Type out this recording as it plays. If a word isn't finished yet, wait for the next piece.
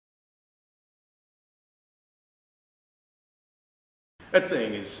That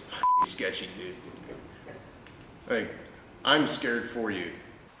thing is fucking sketchy, dude. Like, I'm scared for you.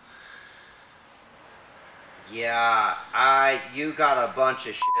 Yeah, you got a bunch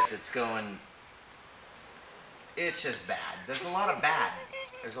of shit that's going. It's just bad. There's a lot of bad.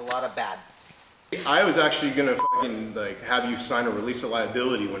 There's a lot of bad. I was actually gonna fucking like have you sign a release of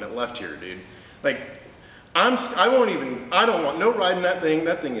liability when it left here, dude. Like, I don't want no riding that thing.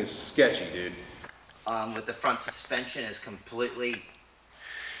 That thing is sketchy, dude. With the front suspension is completely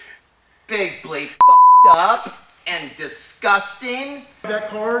big bleep f***ed up and disgusting. That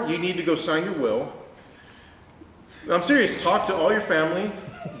car, you need to go sign your will. I'm serious, talk to all your family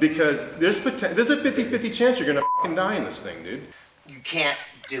because there's a 50-50 chance you're gonna fucking die in this thing, dude. You can't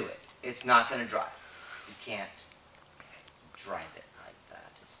do it. It's not gonna drive. You can't drive it like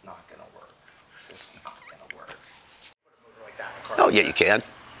that. It's not gonna work. It's just not gonna work. Oh yeah, you can.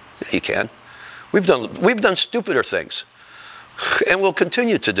 Yeah, you can. We've done stupider things, and we'll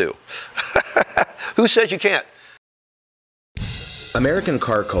continue to do. Who says you can't? American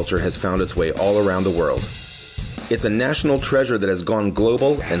car culture has found its way all around the world. It's a national treasure that has gone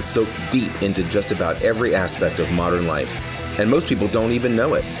global and soaked deep into just about every aspect of modern life, and most people don't even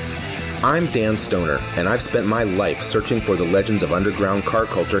know it. I'm Dan Stoner, and I've spent my life searching for the legends of underground car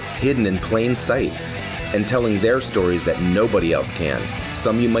culture hidden in plain sight, and telling their stories that nobody else can.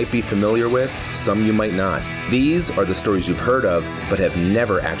 Some you might be familiar with, some you might not. These are the stories you've heard of, but have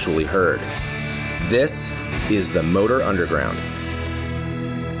never actually heard. This is the Motor Underground.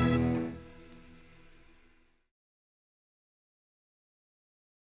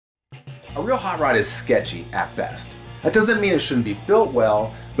 A real hot rod is sketchy at best. That doesn't mean it shouldn't be built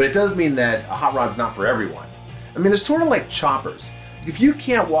well, but it does mean that a hot rod's not for everyone. I mean, it's sort of like choppers. If you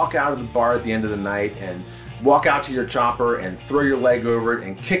can't walk out of the bar at the end of the night and walk out to your chopper and throw your leg over it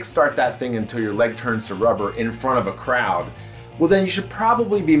and kickstart that thing until your leg turns to rubber in front of a crowd, well then you should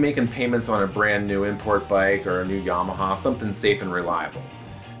probably be making payments on a brand new import bike or a new Yamaha, something safe and reliable.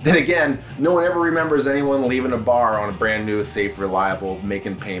 Then again, no one ever remembers anyone leaving a bar on a brand new, safe, reliable,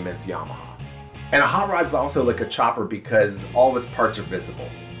 making payments Yamaha. And a hot rod's also like a chopper because all of its parts are visible.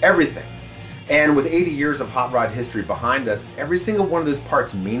 Everything. And with 80 years of hot rod history behind us, every single one of those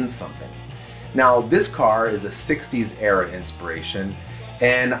parts means something. Now, this car is a 60s era inspiration,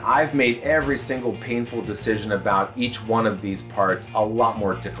 and I've made every single painful decision about each one of these parts a lot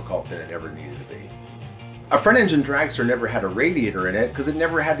more difficult than it ever needed to be. A front engine dragster never had a radiator in it because it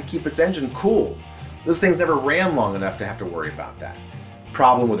never had to keep its engine cool. Those things never ran long enough to have to worry about that.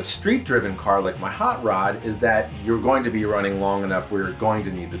 Problem with a street-driven car like my hot rod is that you're going to be running long enough where you're going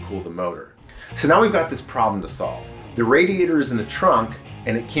to need to cool the motor. So now we've got this problem to solve. The radiator is in the trunk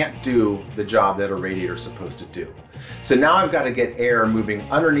and it can't do the job that a radiator is supposed to do. So now I've got to get air moving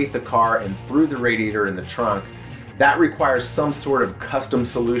underneath the car and through the radiator in the trunk. That requires some sort of custom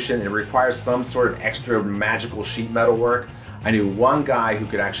solution. It requires some sort of extra magical sheet metal work. I knew one guy who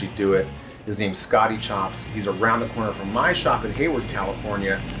could actually do it. His name's Scotty Chops. He's around the corner from my shop in Hayward,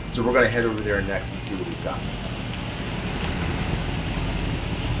 California. So we're going to head over there next and see what he's got.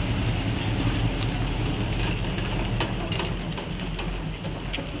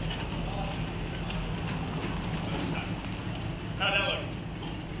 How'd that look?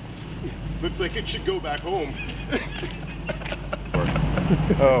 Looks like it should go back home.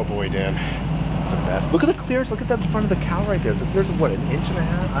 Oh boy, Dan. It's the best. Look at the clearance. Look at that front of the cowl right there. There's what, 1.5 inches?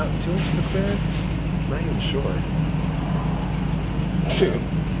 2 inches of clearance? I'm not even sure. Dude.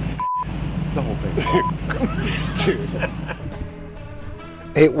 The whole thing. Dude.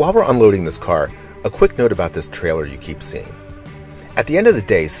 Hey, while we're unloading this car, a quick note about this trailer you keep seeing. At the end of the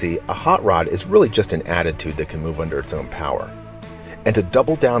day, see, a hot rod is really just an attitude that can move under its own power. And to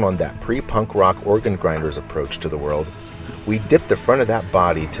double down on that pre-punk rock organ grinders approach to the world, we dipped the front of that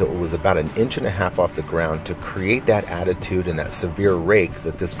body till it was about 1.5 inches off the ground to create that attitude and that severe rake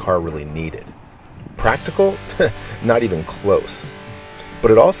that this car really needed. Practical? Not even close. But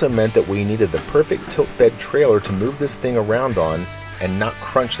it also meant that we needed the perfect tilt bed trailer to move this thing around on and not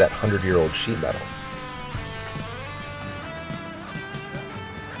crunch that 100-year-old sheet metal.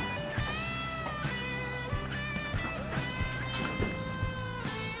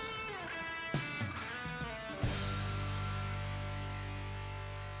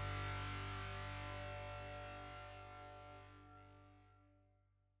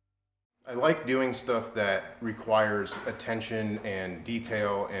 I like doing stuff that requires attention and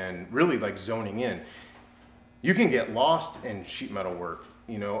detail and really like zoning in. You can get lost in sheet metal work.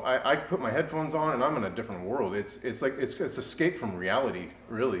 You know, I put my headphones on and I'm in a different world. It's like it's escape from reality,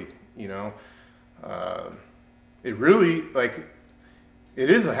 really. You know, it really like it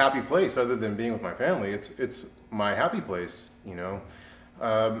is a happy place. Other than being with my family, it's my happy place, you know.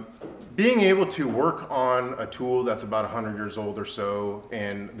 Being able to work on a tool that's about 100 years old or so,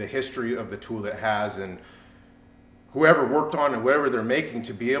 and the history of the tool it has, and whoever worked on it, whatever they're making,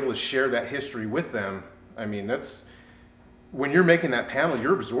 to be able to share that history with them. I mean, that's, when you're making that panel,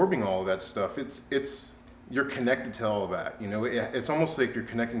 you're absorbing all of that stuff. You're connected to all of that, you know. It's almost like you're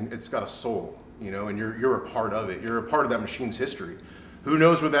connecting, it's got a soul, you know, and you're a part of it. You're a part of that machine's history. Who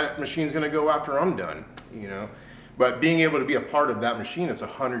knows where that machine's gonna go after I'm done, you know? But being able to be a part of that machine that's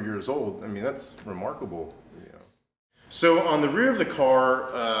 100 years old, I mean, that's remarkable, you know. So on the rear of the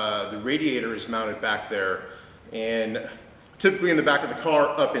car, the radiator is mounted back there, and typically in the back of the car,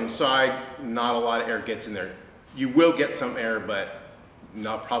 up inside, not a lot of air gets in there. You will get some air, but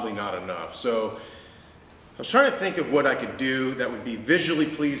probably not enough. So I was trying to think of what I could do that would be visually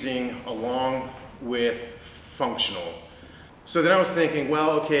pleasing along with functional. So then I was thinking,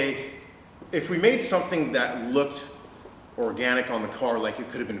 well, okay, if we made something that looked organic on the car, like it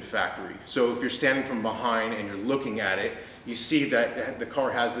could have been factory. So if you're standing from behind and you're looking at it, you see that the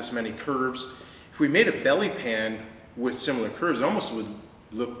car has this many curves. If we made a belly pan with similar curves, it almost would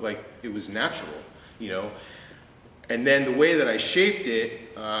look like it was natural, you know. And then the way that I shaped it,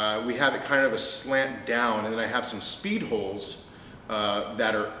 we have it kind of a slant down, and then I have some speed holes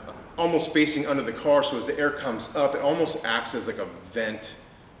that are almost facing under the car, so as the air comes up, it almost acts as like a vent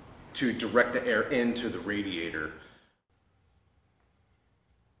to direct the air into the radiator.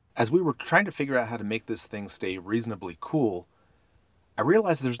 As we were trying to figure out how to make this thing stay reasonably cool, I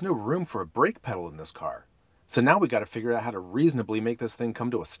realized there's no room for a brake pedal in this car. So now we got to figure out how to reasonably make this thing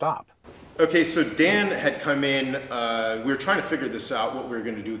come to a stop. Okay, so Dan had come in, we were trying to figure this out, what we were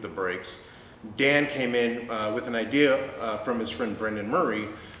going to do with the brakes. Dan came in with an idea from his friend Brendan Murray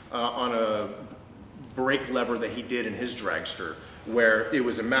on a brake lever that he did in his dragster, where it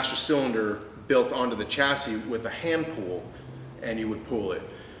was a master cylinder built onto the chassis with a hand pull, and you would pull it.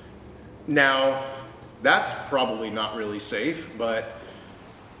 Now, that's probably not really safe, but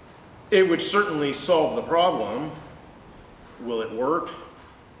it would certainly solve the problem. Will it work?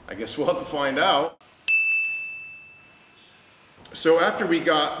 I guess we'll have to find out. So after we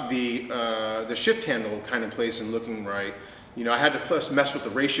got the shift handle kind of in place and looking right, you know, I had to mess with the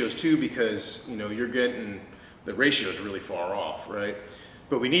ratios too, because, you know, you're getting the ratios really far off, right?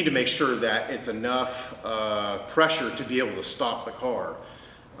 But we need to make sure that it's enough pressure to be able to stop the car.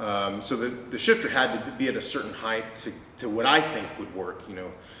 So the shifter had to be at a certain height to what I think would work, you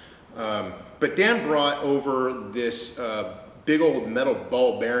know. But Dan brought over this big old metal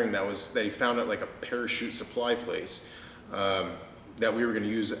ball bearing that he found at like a parachute supply place that we were going to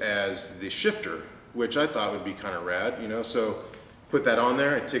use as the shifter, which I thought would be kind of rad, you know. So put that on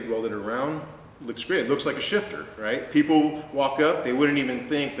there, I TIG welded it around. Looks great. It looks like a shifter, right? People walk up, they wouldn't even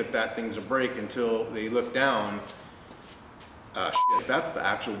think that that thing's a brake until they look down. Shit, that's the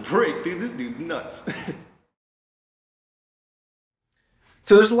actual brake. Dude, this dude's nuts.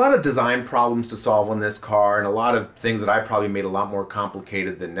 So there's a lot of design problems to solve on this car, and a lot of things that I probably made a lot more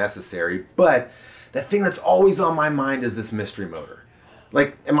complicated than necessary, but the thing that's always on my mind is this mystery motor.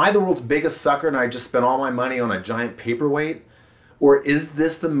 Like, am I the world's biggest sucker and I just spent all my money on a giant paperweight? Or is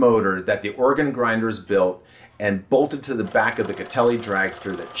this the motor that the organ grinders built and bolted to the back of the Catelli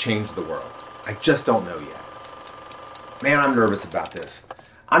dragster that changed the world? I just don't know yet. Man, I'm nervous about this.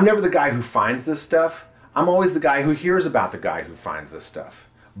 I'm never the guy who finds this stuff. I'm always the guy who hears about the guy who finds this stuff.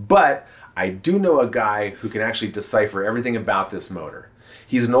 But I do know a guy who can actually decipher everything about this motor.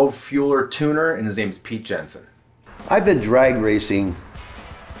 He's an old fueler tuner, and his name's Pete Jensen. I've been drag racing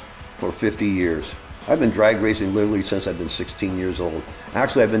for 50 years. I've been drag racing literally since I've been 16 years old.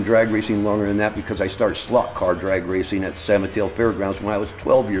 Actually, I've been drag racing longer than that because I started slot car drag racing at San Mateo Fairgrounds when I was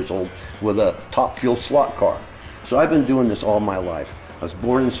 12 years old with a top fuel slot car. So I've been doing this all my life. I was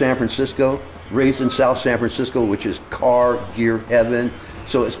born in San Francisco, raised in South San Francisco, which is car gear heaven.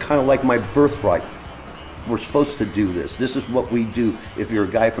 So it's kind of like my birthright. We're supposed to do this. This is what we do if you're a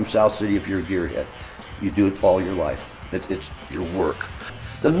guy from South City, if you're a gearhead. You do it all your life. It's your work.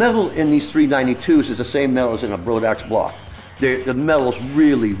 The metal in these 392s is the same metal as in a Brodax block. The metal's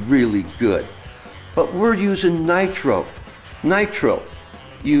really, really good. But we're using nitro. Nitro.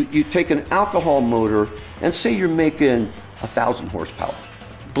 You take an alcohol motor and say you're making 1,000 horsepower.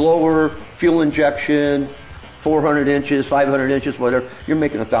 Blower, fuel injection, 400 inches, 500 inches, whatever, you're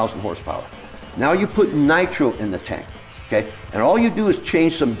making 1,000 horsepower. Now you put nitro in the tank, okay? And all you do is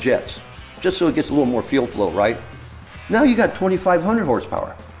change some jets, just so it gets a little more fuel flow, right? Now you got 2,500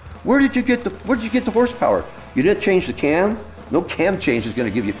 horsepower. Where did you get the horsepower? You didn't change the cam. No cam change is going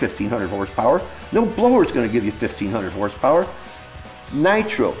to give you 1,500 horsepower. No blower is going to give you 1,500 horsepower.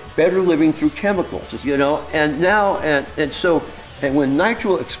 nitro, better living through chemicals, you know, and now, and when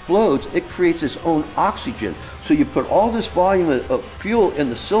nitro explodes, it creates its own oxygen. So you put all this volume of fuel in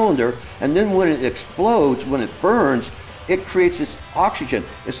the cylinder, and then when it explodes, when it burns, it creates its oxygen.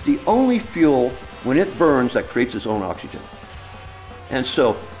 It's the only fuel, when it burns, that creates its own oxygen. And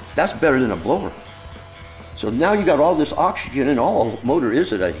so that's better than a blower. So now you got all this oxygen, and all a motor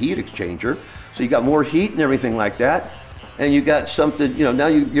is a heat exchanger. So you got more heat and everything like that. And you got something, you know, now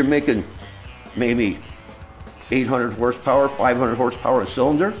you're making maybe 800 horsepower, 500 horsepower a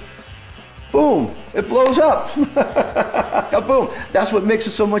cylinder. Boom, it blows up. Kaboom. That's what makes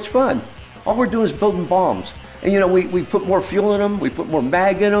it so much fun. All we're doing is building bombs. And you know, we put more fuel in them, we put more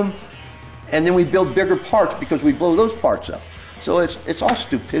mag in them, and then we build bigger parts because we blow those parts up. So it's all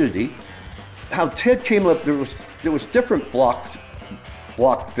stupidity. How Ted came up, there was different block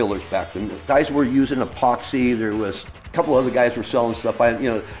fillers back then. Guys were using epoxy. There was a couple other guys were selling stuff.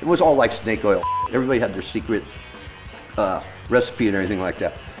 It was all like snake oil. Everybody had their secret recipe and everything like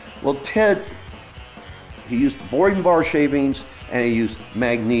that. Well, Ted, he used boring bar shavings and he used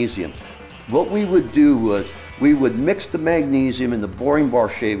magnesium. What we would do was we would mix the magnesium and the boring bar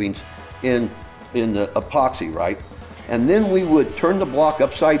shavings in the epoxy, right? And then we would turn the block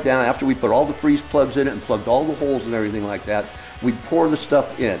upside down after we put all the freeze plugs in it and plugged all the holes and everything like that. We'd pour the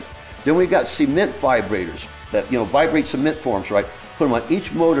stuff in. Then we got cement vibrators that, you know, vibrate cement forms, right? Put them on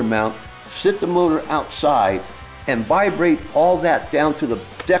each motor mount, sit the motor outside, and vibrate all that down to the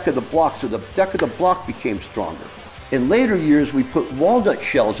deck of the block, so the deck of the block became stronger. In later years, we put walnut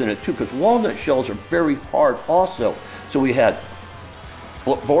shells in it too, because walnut shells are very hard also. So we had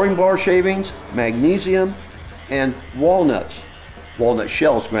boring bar shavings, magnesium, and walnut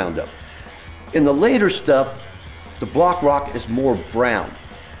shells ground up. In the later stuff, the block rock is more brown.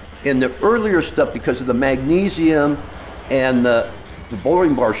 In the earlier stuff, because of the magnesium and the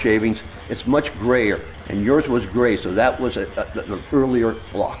boring bar shavings, it's much grayer, and yours was gray, so that was an earlier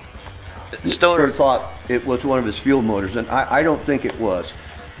block. Stoner thought it was one of his fuel motors, and I don't think it was.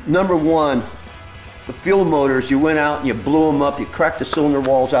 Number one, the fuel motors, you went out and you blew them up, you cracked the cylinder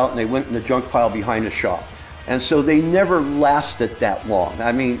walls out, and they went in the junk pile behind the shop. And so they never lasted that long.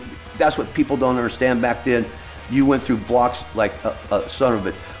 I mean, that's what people don't understand back then. You went through blocks like a son of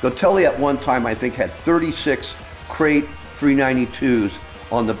it. Gotelli at one time, I think, had 36 crate 392s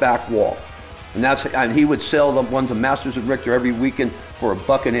on the back wall. And he would sell the one to Masters and Richter every weekend for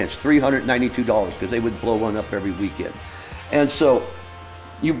 $1 an inch, $392, because they would blow one up every weekend. And so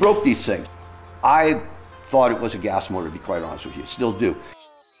you broke these things. I thought it was a gas motor, to be quite honest with you, still do.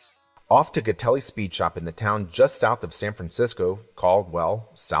 Off to Gotelli's Speed Shop in the town just south of San Francisco, called, well,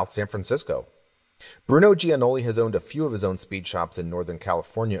 South San Francisco. Bruno Giannoli has owned a few of his own speed shops in Northern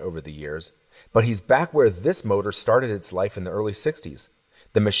California over the years, but he's back where this motor started its life in the early 60s,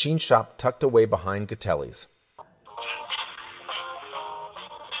 the machine shop tucked away behind Gotelli's.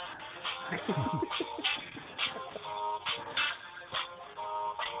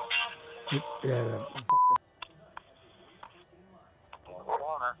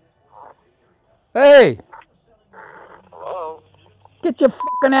 Hey! Hello? Get your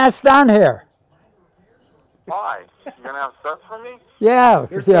fucking ass down here. Why? You gonna have stuff for me? Yeah,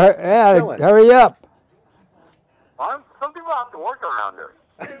 chilling. hurry up. Some people have to work around here.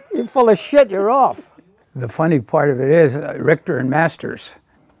 You're full of shit, you're off. The funny part of it is, Richter and Masters,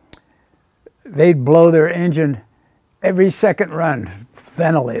 they'd blow their engine every second run,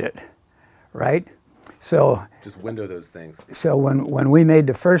 ventilate it, right? So Just window those things. So when we made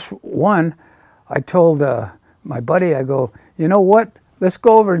the first one, I told my buddy, I go, you know what? Let's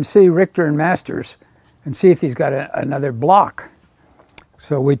go over and see Richter and Masters and see if he's got another block.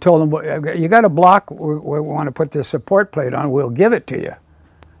 So we told him, you got a block, we want to put this support plate on, we'll give it to you.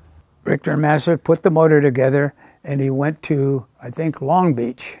 Richter and Masters put the motor together, and he went to, I think, Long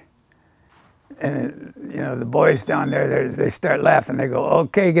Beach. And, you know, the boys down there, they start laughing. They go,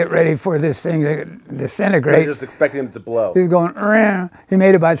 okay, get ready for this thing to disintegrate. They're just expecting him to blow. He's going, "Rah." He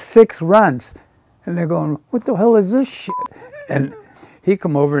made about 6 runs. And they're going, what the hell is this shit? And he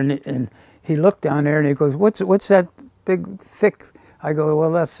come over and he looked down there and he goes, what's that big, thick? I go,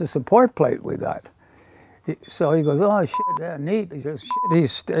 well, that's the support plate we got. So he goes, oh, shit, yeah, neat. He says, shit,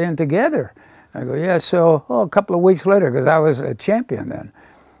 he's staying together. I go, yeah, so a couple of weeks later, because I was a champion then.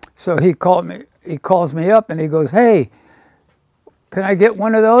 So he calls me up and he goes, hey, can I get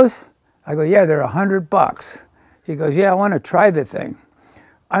one of those? I go, yeah, they're $100. He goes, yeah, I want to try the thing.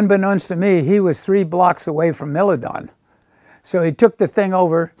 Unbeknownst to me, he was 3 blocks away from Milidon. So he took the thing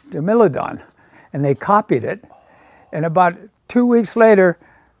over to Milidon and they copied it. And about 2 weeks later,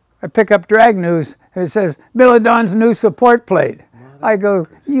 I pick up Drag News and it says, Milidon's new support plate. I go,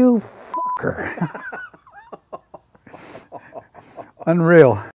 you fucker.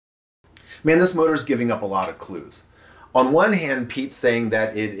 Unreal. Man, this motor's giving up a lot of clues. On one hand, Pete's saying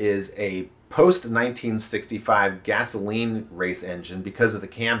that it is a post-1965 gasoline race engine because of the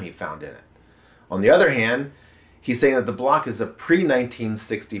cam he found in it. On the other hand, he's saying that the block is a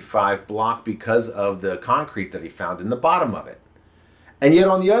pre-1965 block because of the concrete that he found in the bottom of it. And yet,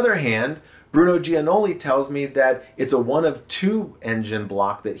 on the other hand, Bruno Giannoli tells me that it's a one of two engine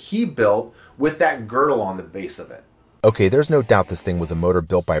block that he built with that girdle on the base of it. Okay, there's no doubt this thing was a motor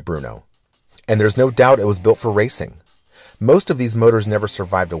built by Bruno. And there's no doubt it was built for racing. Most of these motors never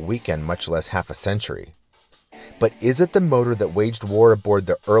survived a weekend, much less half a century. But is it the motor that waged war aboard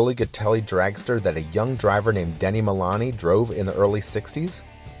the early Gatelli dragster that a young driver named Denny Milani drove in the early 60s?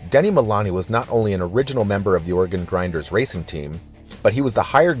 Denny Milani was not only an original member of the Oregon Grinders racing team, but he was the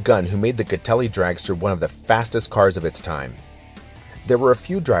hired gun who made the Gatelli dragster one of the fastest cars of its time. There were a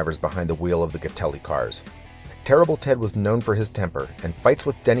few drivers behind the wheel of the Gatelli cars. Terrible Ted was known for his temper, and fights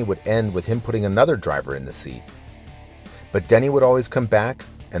with Denny would end with him putting another driver in the seat. But Denny would always come back,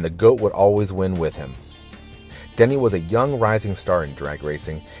 and the GOAT would always win with him. Denny was a young rising star in drag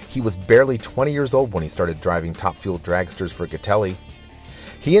racing. He was barely 20 years old when he started driving top fuel dragsters for Gatelli.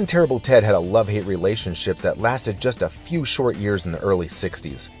 He and Terrible Ted had a love-hate relationship that lasted just a few short years in the early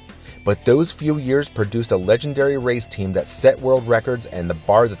 60s. But those few years produced a legendary race team that set world records and the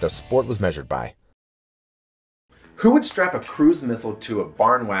bar that the sport was measured by. Who would strap a cruise missile to a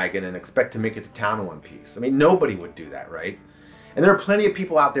barn wagon and expect to make it to town in one piece? I mean, nobody would do that, right? And there are plenty of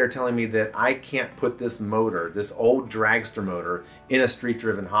people out there telling me that I can't put this motor, this old dragster motor, in a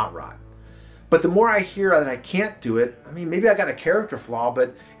street-driven hot rod. But the more I hear that I can't do it, I mean, maybe I got a character flaw,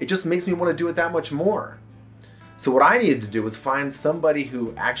 but it just makes me want to do it that much more. So what I needed to do was find somebody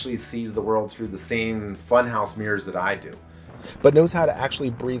who actually sees the world through the same funhouse mirrors that I do, but knows how to actually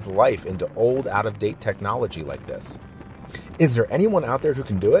breathe life into old, out-of-date technology like this. Is there anyone out there who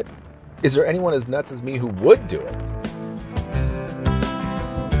can do it? Is there anyone as nuts as me who would do it?